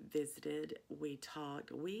 we visited, we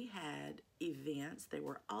talked, we had events. They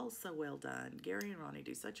were all so well done. Gary and Ronnie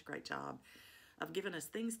do such a great job of giving us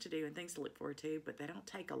things to do and things to look forward to, but they don't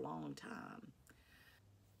take a long time.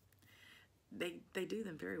 They do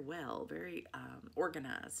them very well, very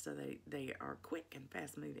organized, so they are quick and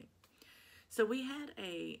fast moving. So we had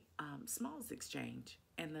a smalls exchange,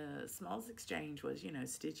 and the smalls exchange was, you know,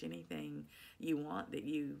 stitch anything you want that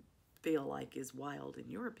you feel like is wild in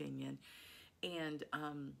your opinion, and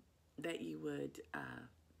that you would,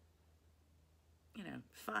 you know,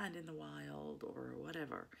 find in the wild or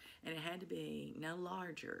whatever. And it had to be no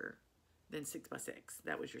larger than 6 by 6.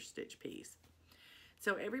 That was your stitch piece.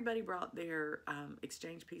 So everybody brought their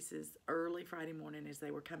exchange pieces early Friday morning as they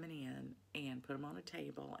were coming in and put them on a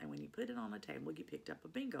table. And when you put it on a table, you picked up a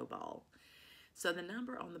bingo ball. So the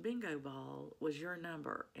number on the bingo ball was your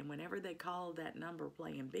number. And whenever they called that number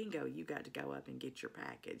playing bingo, you got to go up and get your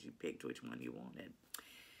package. You picked which one you wanted.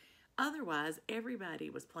 Otherwise, everybody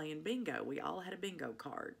was playing bingo. We all had a bingo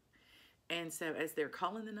card. And so as they're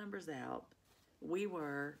calling the numbers out, we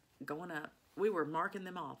were going up, we were marking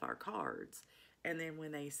them off our cards. And then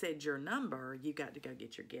when they said your number, you got to go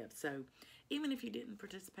get your gift. So even if you didn't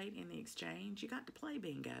participate in the exchange, you got to play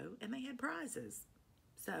bingo, and they had prizes.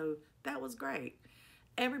 So that was great.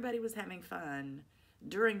 Everybody was having fun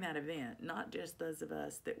during that event, not just those of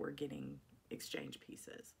us that were getting exchange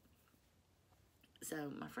pieces.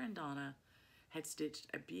 So my friend Donna had stitched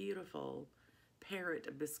a beautiful parrot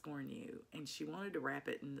of biscornu, and she wanted to wrap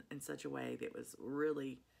it in such a way that was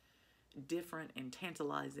really different and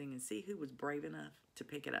tantalizing, and see who was brave enough to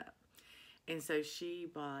pick it up. And so she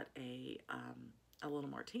bought a little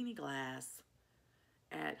martini glass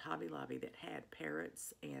at Hobby Lobby that had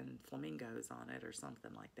parrots and flamingos on it or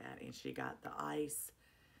something like that. And she got the ice,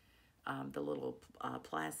 the little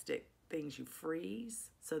plastic things you freeze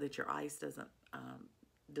so that your ice doesn't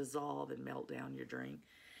dissolve and melt down your drink.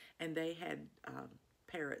 And they had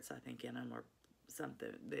parrots, I think, in them or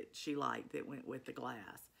something that she liked that went with the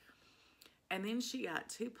glass. And then she got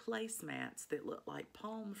 2 placemats that looked like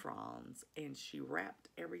palm fronds, and she wrapped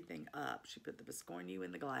everything up. She put the biscornu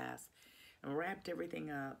in the glass and wrapped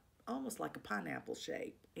everything up almost like a pineapple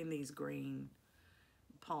shape in these green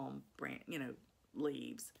palm branch, you know,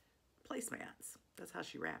 leaves, placemats. That's how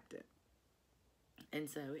she wrapped it. And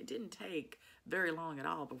so it didn't take very long at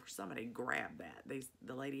all before somebody grabbed that.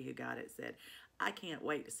 The lady who got it said, I can't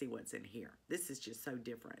wait to see what's in here. This is just so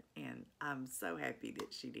different. And I'm so happy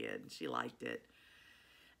that she did. She liked it.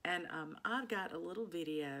 And I've got a little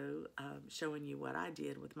video showing you what I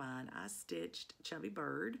did with mine. I stitched Chubby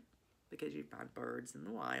Bird, because you find birds in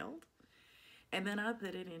the wild. And then I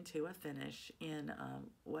put it into a finish in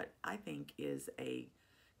what I think is a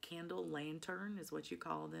candle lantern is what you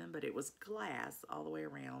call them, but it was glass all the way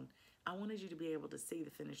around. I wanted you to be able to see the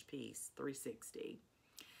finished piece 360.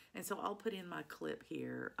 And so I'll put in my clip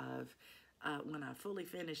here of when I fully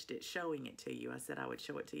finished it, showing it to you. I said I would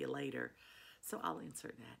show it to you later. So I'll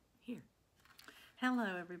insert that here.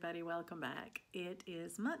 Hello everybody, welcome back. It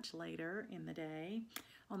is much later in the day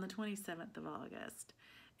on the 27th of August.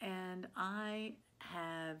 And I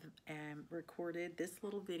have recorded this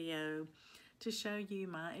little video to show you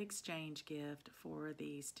my exchange gift for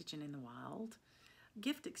the Stitching in the Wild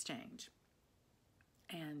gift exchange.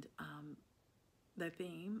 And the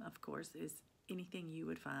theme, of course, is anything you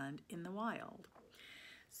would find in the wild.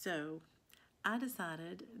 So I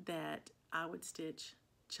decided that I would stitch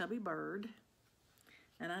Chubby Bird,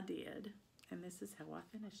 and I did. And this is how I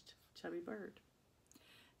finished Chubby Bird.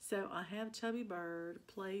 So I have Chubby Bird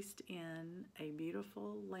placed in a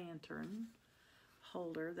beautiful lantern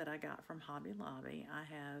holder that I got from Hobby Lobby. I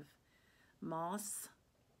have moss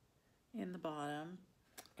in the bottom,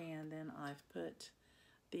 and then I've put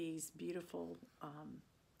these beautiful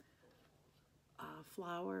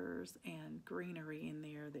flowers and greenery in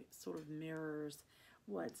there that sort of mirrors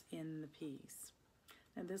what's in the piece.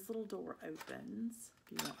 And this little door opens.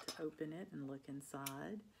 If you want to open it and look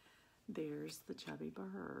inside, there's the Chubby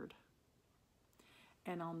Bird.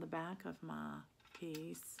 And on the back of my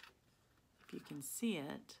piece, if you can see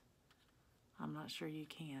it, I'm not sure you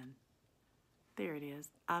can. There it is.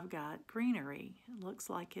 I've got greenery. It looks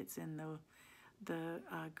like it's in the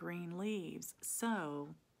green leaves. So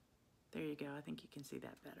there you go. I think you can see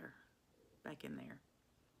that better back in there.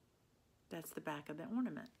 That's the back of the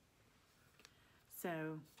ornament.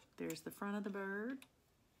 So there's the front of the bird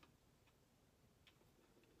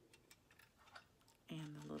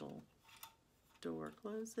and the little door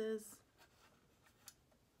closes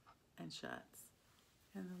and shuts,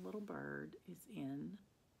 and the little bird is in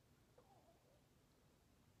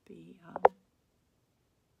the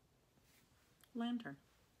lantern.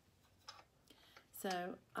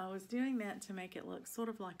 So I was doing that to make it look sort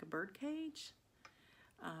of like a bird cage,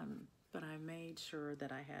 but I made sure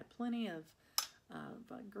that I had plenty of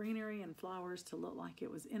greenery and flowers to look like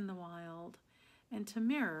it was in the wild and to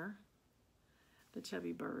mirror the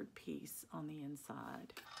chubby bird piece on the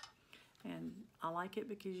inside. And I like it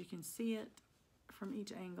because you can see it from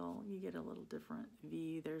each angle. You get a little different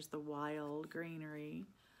view. There's the wild greenery.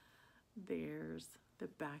 There's the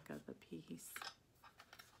back of the piece.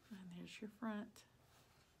 And there's your front.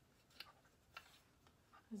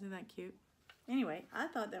 Isn't that cute? Anyway, I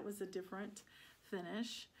thought that was a different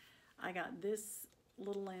finish. I got this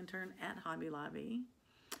little lantern at Hobby Lobby,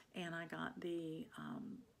 and I got the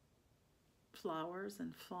flowers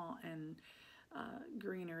and fall and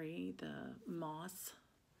greenery, the moss.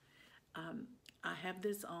 I have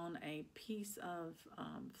this on a piece of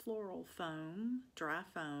floral foam, dry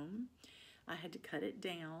foam. I had to cut it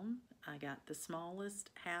down. I got the smallest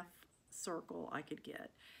half circle I could get,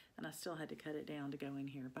 and I still had to cut it down to go in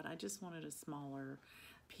here, but I just wanted a smaller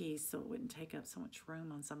piece so it wouldn't take up so much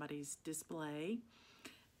room on somebody's display,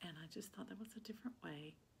 and I just thought that was a different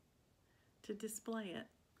way to display it.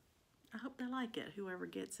 I hope they like it, whoever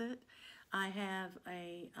gets it. I have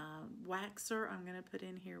a waxer I'm going to put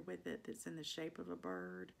in here with it that's in the shape of a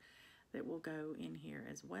bird that will go in here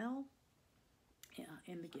as well,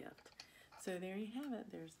 in the gift. So there you have it.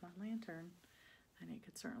 There's my lantern, and it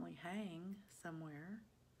could certainly hang somewhere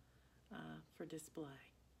for display.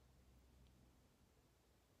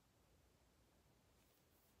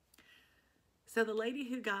 So the lady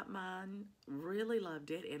who got mine really loved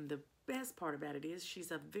it, and the best part about it is she's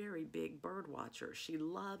a very big bird watcher. She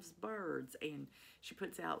loves birds, and she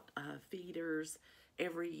puts out feeders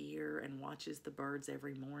every year and watches the birds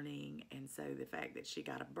every morning. And so the fact that she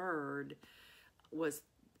got a bird was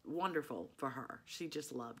wonderful for her. She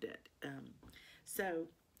just loved it. So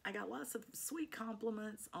I got lots of sweet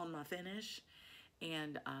compliments on my finish,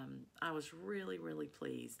 and I was really, really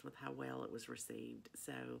pleased with how well it was received.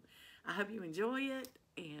 So I hope you enjoy it,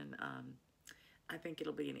 and I think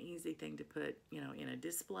it'll be an easy thing to put, you know, in a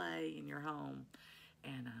display in your home,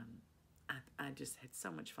 and I just had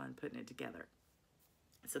so much fun putting it together.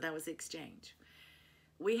 So that was the exchange.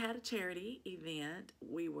 We had a charity event.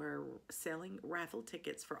 We were selling raffle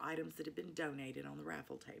tickets for items that had been donated on the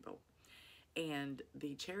raffle table. And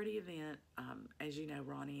the charity event, as you know,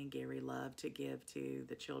 Ronnie and Gary love to give to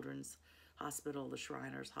the Children's Hospital, the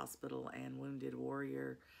Shriners Hospital, and Wounded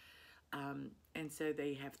Warrior. And so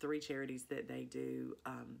they have 3 charities that they do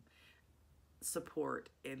support,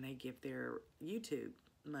 and they give their YouTube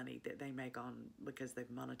money that they make on because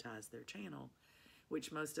they've monetized their channel,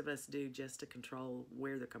 which most of us do just to control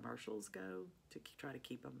where the commercials go, to try to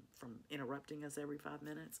keep them from interrupting us every 5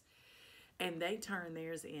 minutes. And they turn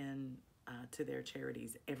theirs in to their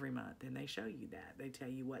charities every month, and they show you that. They tell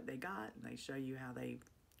you what they got, and they show you how they,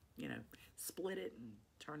 you know, split it and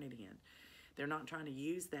turn it in. They're not trying to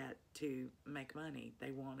use that to make money.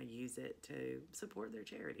 They want to use it to support their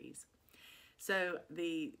charities. So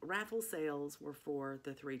the raffle sales were for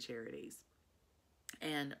the 3 charities.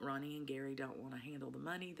 And Ronnie and Gary don't want to handle the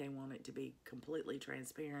money. They want it to be completely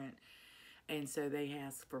transparent. And so they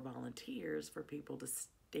ask for volunteers, for people to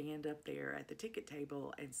stand up there at the ticket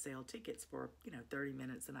table and sell tickets for, you know, 30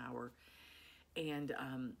 minutes, an hour. And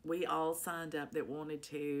we all signed up that wanted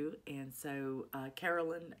to. And so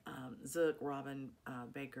Carolyn Zook, Robin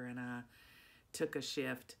Baker, and I took a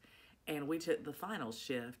shift. And we took the final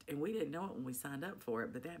shift. And we didn't know it when we signed up for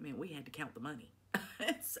it, but that meant we had to count the money.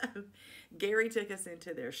 So Gary took us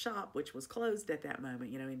into their shop, which was closed at that moment,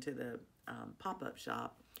 you know, into the pop-up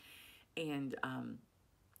shop. And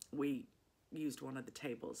we used one of the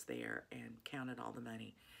tables there and counted all the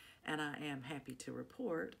money. And I am happy to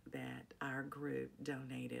report that our group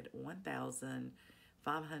donated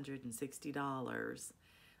 $1,560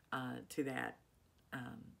 to that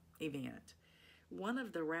event. One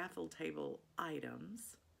of the raffle table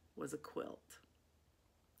items was a quilt.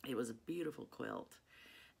 It was a beautiful quilt.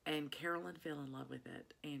 And Carolyn fell in love with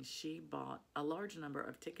it. And she bought a large number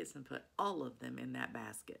of tickets and put all of them in that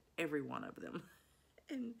basket. Every one of them.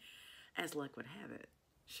 And as luck would have it,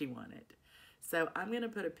 she won it. So I'm going to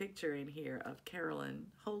put a picture in here of Carolyn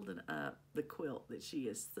holding up the quilt that she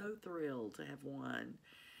is so thrilled to have won,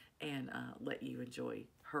 and let you enjoy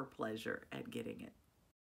her pleasure at getting it.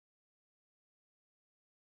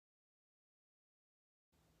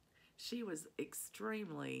 She was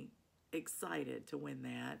extremely excited to win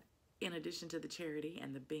that. In addition to the charity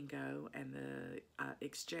and the bingo and the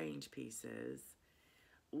exchange pieces,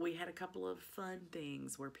 we had a couple of fun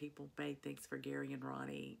things where people made things for Gary and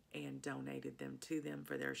Ronnie and donated them to them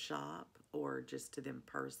for their shop or just to them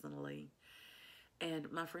personally. And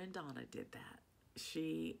my friend Donna did that.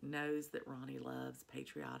 She knows that Ronnie loves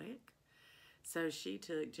patriotic So she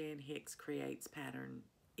took Jan Hicks Creates pattern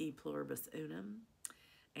E Pluribus Unum,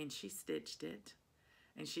 and she stitched it.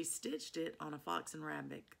 And she stitched it on a fox and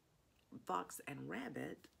rabbit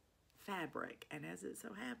fabric. And as it so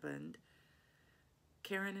happened,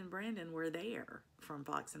 Karen and Brandon were there from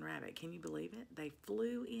Fox and Rabbit. Can you believe it? They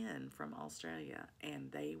flew in from Australia,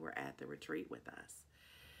 and they were at the retreat with us.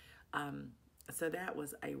 So that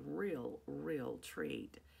was a real, real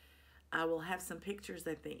treat. I will have some pictures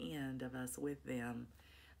at the end of us with them.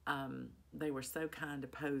 They were so kind to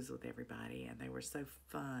pose with everybody, and they were so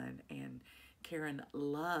fun. And Karen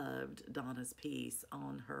loved Donna's piece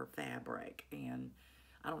on her fabric, and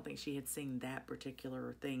I don't think she had seen that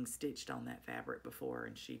particular thing stitched on that fabric before,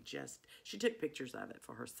 and she took pictures of it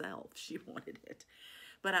for herself. She wanted it.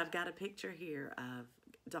 But I've got a picture here of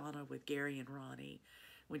Donna with Gary and Ronnie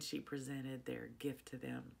when she presented their gift to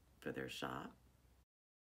them for their shop.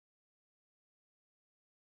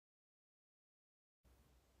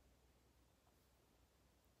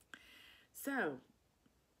 So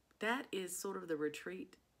that is sort of the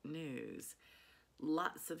retreat news.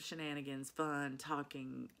 Lots of shenanigans, fun,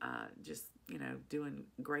 talking, just, doing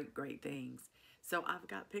great, great things. So I've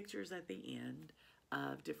got pictures at the end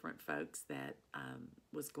of different folks that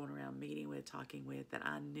was going around meeting with, talking with, that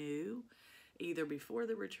I knew either before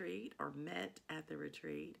the retreat or met at the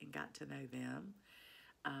retreat and got to know them.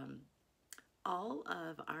 All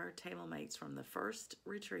of our table mates from the first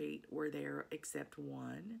retreat were there except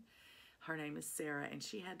one. Her name is Sarah, and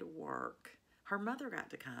she had to work. Her mother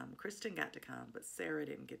got to come. Kristen got to come, but Sarah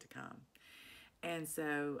didn't get to come. And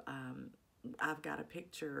so I've got a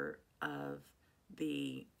picture of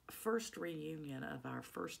the first reunion of our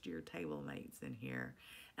first year table mates in here,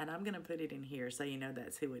 and I'm going to put it in here so you know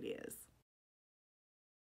that's who it is.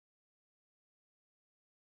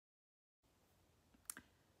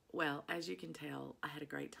 Well, as you can tell, I had a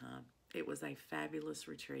great time. It was a fabulous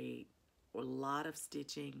retreat, a lot of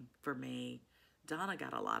stitching for me. Donna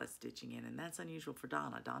got a lot of stitching in, and that's unusual for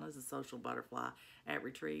Donna. Donna's a social butterfly at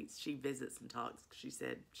retreats. She visits and talks. She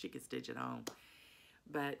said she could stitch at home.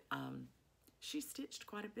 But she stitched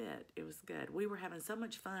quite a bit. It was good. We were having so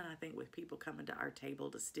much fun, I think, with people coming to our table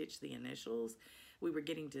to stitch the initials. We were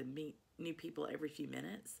getting to meet new people every few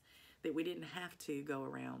minutes that we didn't have to go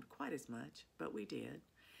around quite as much, but we did.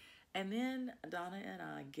 And then Donna and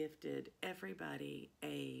I gifted everybody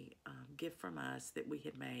a gift from us that we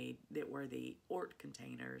had made that were the Ort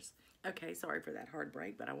containers. Okay, sorry for that hard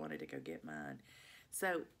break, but I wanted to go get mine.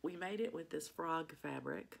 So we made it with this frog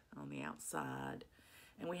fabric on the outside,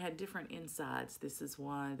 and we had different insides. This is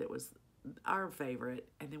one that was our favorite,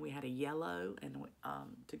 and then we had a yellow and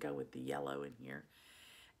to go with the yellow in here,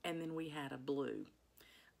 and then we had a blue.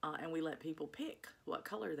 And we let people pick what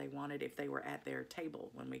color they wanted if they were at their table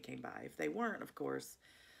when we came by. If they weren't, of course,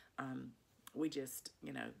 we just,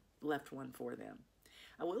 left one for them.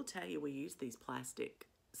 I will tell you, we used these plastic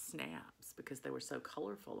snaps because they were so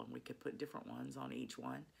colorful, and we could put different ones on each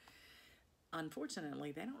one.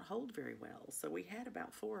 Unfortunately, they don't hold very well, so we had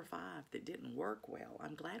about 4 or 5 that didn't work well.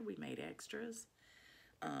 I'm glad we made extras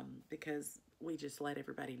because we just let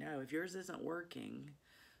everybody know, if yours isn't working,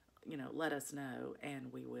 let us know,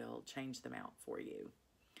 and we will change them out for you.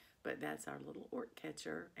 But that's our little Ort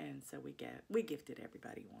catcher, and so we gifted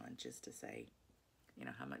everybody one just to say,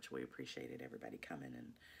 how much we appreciated everybody coming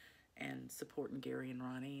and supporting Gary and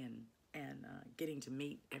Ronnie and getting to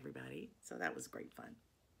meet everybody. So that was great fun.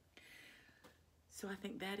 So I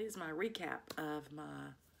think that is my recap of my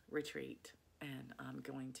retreat, and I'm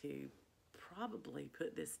going to probably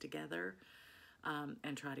put this together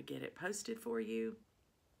and try to get it posted for you.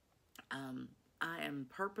 I am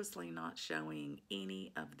purposely not showing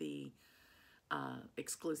any of the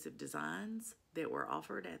exclusive designs that were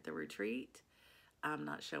offered at the retreat. I'm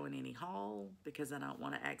not showing any haul because I don't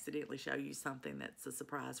want to accidentally show you something that's a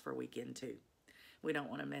surprise for weekend 2. We don't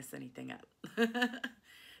want to mess anything up.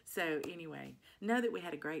 So anyway, know that we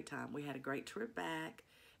had a great time. We had a great trip back.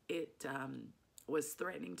 It was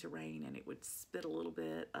threatening to rain, and it would spit a little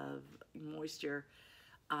bit of moisture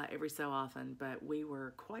every so often, but we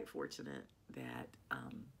were quite fortunate that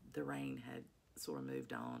the rain had sort of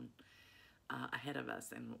moved on ahead of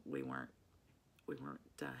us, and we weren't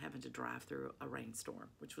having to drive through a rainstorm,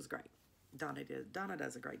 which was great. Donna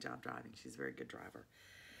does a great job driving. She's a very good driver,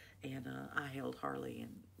 and I held Harley,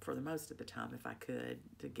 and for the most of the time, if I could,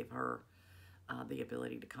 to give her the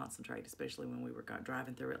ability to concentrate, especially when we were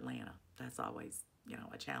driving through Atlanta. That's always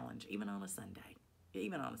a challenge, even on a Sunday.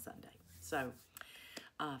 So.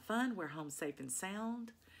 Fun. We're home safe and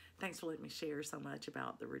sound. Thanks for letting me share so much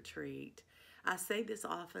about the retreat. I say this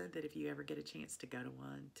often, that if you ever get a chance to go to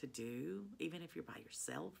one, to do, even if you're by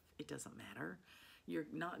yourself, it doesn't matter. You're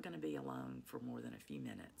not going to be alone for more than a few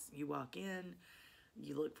minutes. You walk in,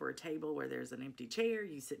 you look for a table where there's an empty chair,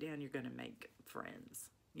 you sit down, you're going to make friends.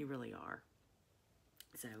 You really are.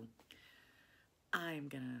 So I am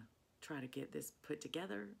going to try to get this put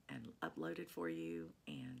together and uploaded for you,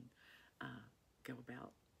 and go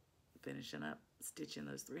about finishing up stitching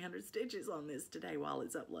those 300 stitches on this today while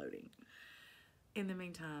it's uploading. In the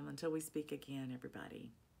meantime, until we speak again,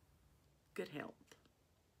 everybody, good health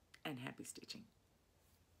and happy stitching.